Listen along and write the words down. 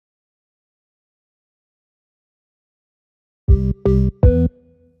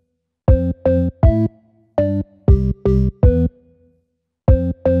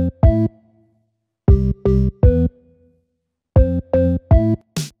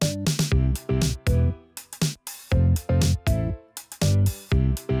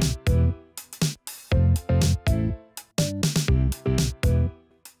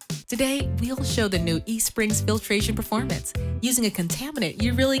Today, we'll show the new eSpring's filtration performance using a contaminant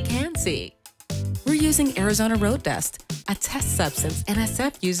you really can see. We're using Arizona road dust, a test substance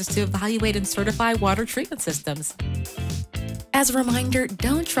NSF uses to evaluate and certify water treatment systems. As a reminder,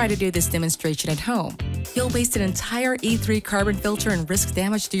 don't try to do this demonstration at home. You'll waste an entire E3 carbon filter and risk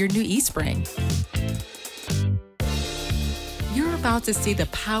damage to your new eSpring. You're about to see the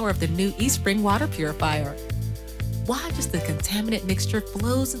power of the new eSpring water purifier. Watch as the contaminant mixture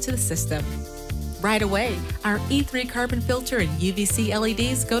flows into the system. Right away, our E3 carbon filter and UVC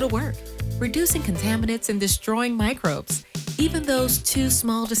LEDs go to work, reducing contaminants and destroying microbes, even those too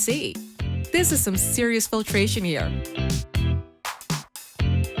small to see. This is some serious filtration here.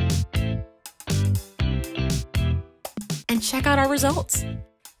 And check out our results.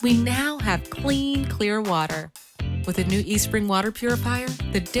 We now have clean, clear water. With the new eSpring water purifier,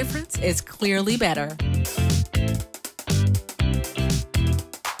 the difference is clearly better.